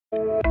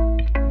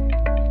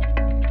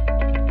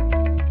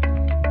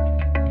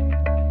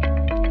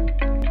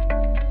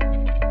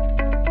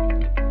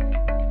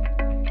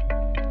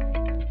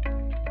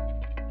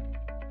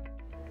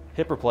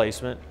Hip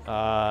replacement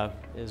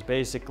is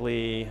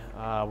basically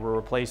we're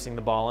replacing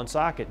the ball and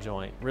socket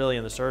joint. Really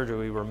in the surgery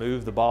we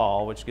remove the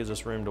ball, which gives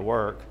us room to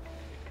work.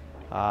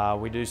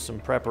 We do some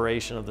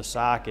preparation of the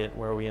socket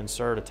where we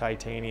insert a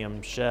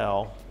titanium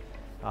shell,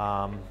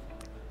 and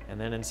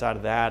then inside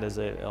of that is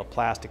a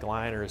plastic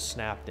liner is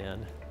snapped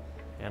in.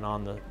 And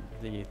on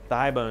the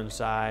thigh bone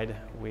side,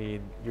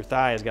 your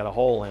thigh has got a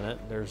hole in it.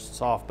 There's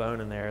soft bone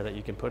in there that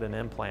you can put an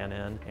implant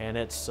in, and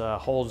it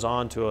holds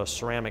on to a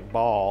ceramic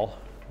ball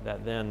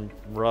that then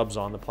rubs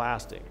on the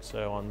plastic.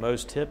 So on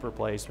most hip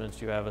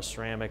replacements, you have a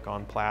ceramic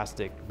on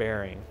plastic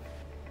bearing,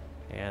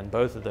 and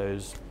both of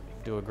those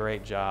do a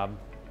great job,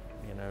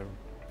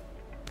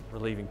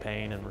 relieving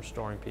pain and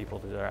restoring people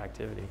to their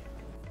activity.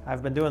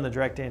 I've been doing the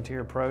direct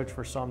anterior approach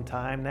for some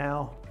time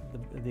now.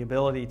 The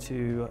ability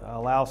to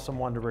allow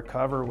someone to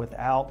recover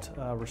without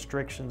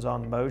restrictions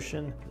on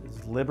motion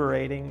is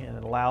liberating, and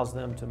it allows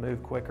them to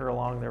move quicker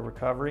along their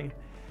recovery.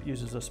 It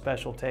uses a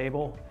special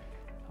table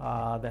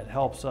that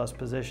helps us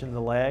position the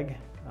leg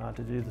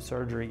to do the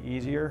surgery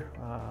easier.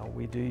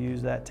 We do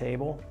use that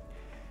table.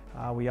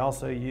 We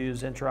also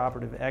use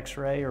intraoperative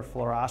x-ray or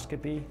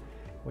fluoroscopy,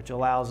 which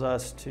allows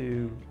us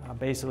to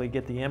basically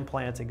get the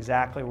implants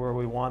exactly where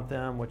we want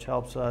them, which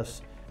helps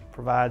us,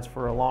 provides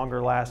for a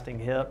longer lasting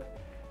hip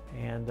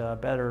and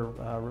better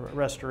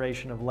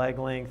restoration of leg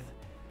length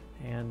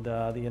and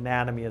the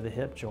anatomy of the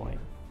hip joint.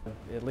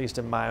 At least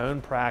in my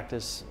own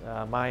practice,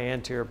 my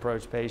anterior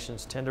approach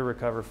patients tend to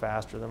recover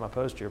faster than my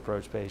posterior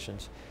approach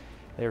patients.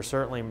 They are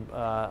certainly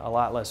a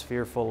lot less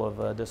fearful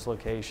of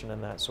dislocation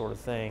and that sort of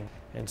thing.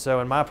 And so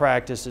in my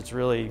practice, it's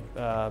really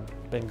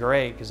been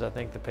great because I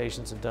think the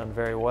patients have done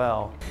very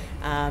well.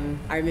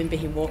 I remember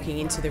him walking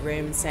into the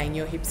room and saying,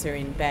 "Your hips are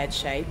in bad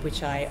shape,"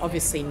 which I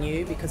obviously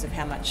knew because of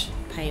how much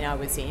pain I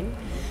was in.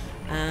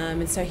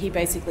 And so he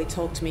basically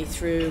talked me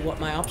through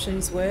what my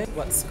options were.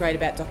 What's great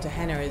about Dr.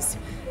 Hanna is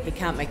he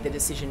can't make the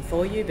decision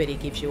for you, but he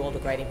gives you all the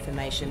great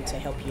information to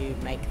help you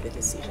make the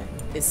decision.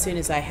 As soon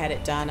as I had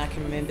it done, I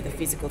can remember the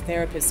physical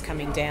therapist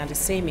coming down to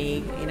see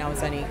me. I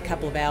was only a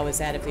couple of hours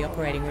out of the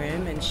operating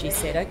room, and she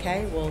said,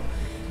 "Okay, well,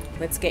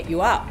 let's get you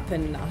up."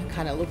 And I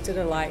kind of looked at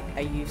her like,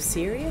 "Are you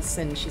serious?"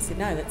 And she said,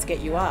 "No, let's get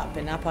you up."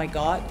 And up I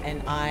got,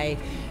 and I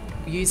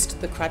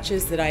used the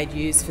crutches that I had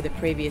used for the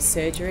previous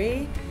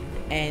surgery,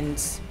 and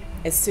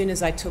as soon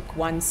as I took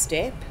one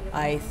step,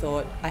 I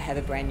thought, I have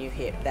a brand new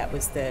hip. That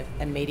was the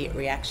immediate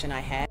reaction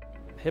I had.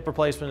 Hip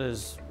replacement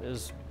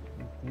is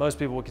most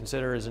people would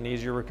consider as an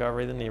easier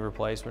recovery than knee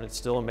replacement. It's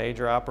still a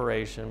major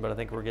operation, but I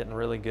think we're getting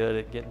really good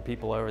at getting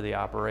people over the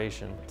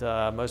operation.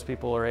 Most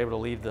people are able to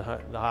leave the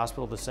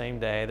hospital the same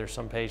day. There's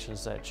some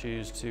patients that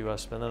choose to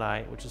spend the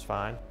night, which is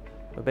fine.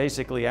 But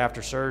basically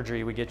after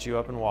surgery, we get you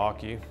up and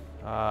walk you.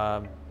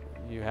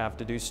 You have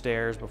to do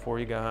stairs before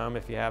you go home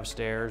if you have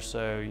stairs,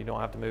 so you don't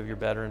have to move your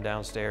bedroom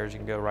downstairs. You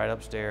can go right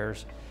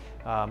upstairs.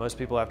 Most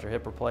people after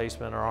hip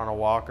replacement are on a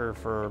walker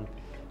for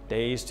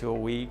days to a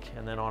week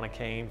and then on a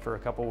cane for a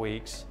couple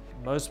weeks.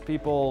 Most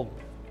people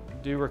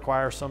do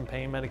require some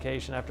pain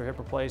medication after hip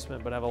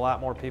replacement, but I have a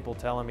lot more people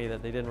telling me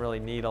that they didn't really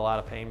need a lot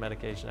of pain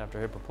medication after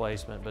hip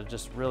replacement, but it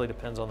just really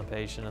depends on the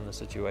patient and the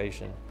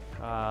situation.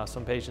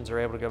 Some patients are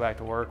able to go back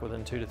to work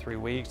within 2 to 3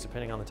 weeks,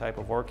 depending on the type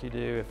of work you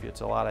do. If it's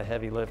a lot of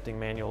heavy lifting,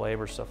 manual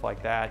labor, stuff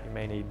like that, you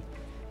may need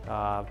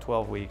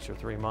 12 weeks or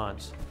 3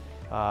 months.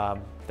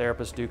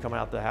 Therapists do come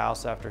out the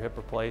house after hip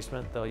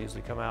replacement. They'll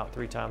usually come out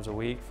 3 times a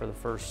week for the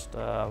first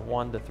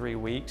 1 to 3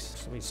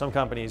 weeks. I mean, some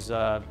companies,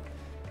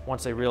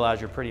 once they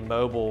realize you're pretty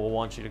mobile, will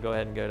want you to go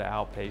ahead and go to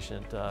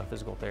outpatient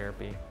physical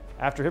therapy.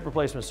 After hip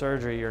replacement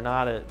surgery, you're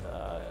not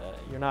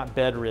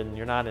bedridden,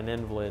 you're not an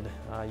invalid.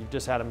 You've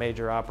just had a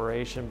major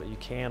operation, but you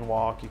can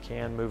walk, you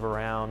can move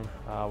around.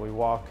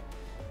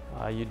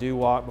 You do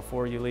walk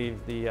before you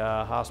leave the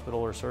hospital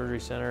or surgery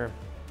center.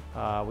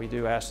 We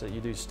do ask that you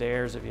do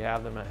stairs if you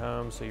have them at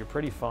home, so you're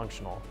pretty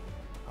functional.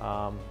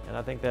 And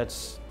I think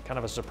that's kind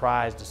of a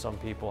surprise to some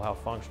people how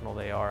functional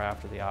they are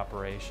after the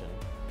operation.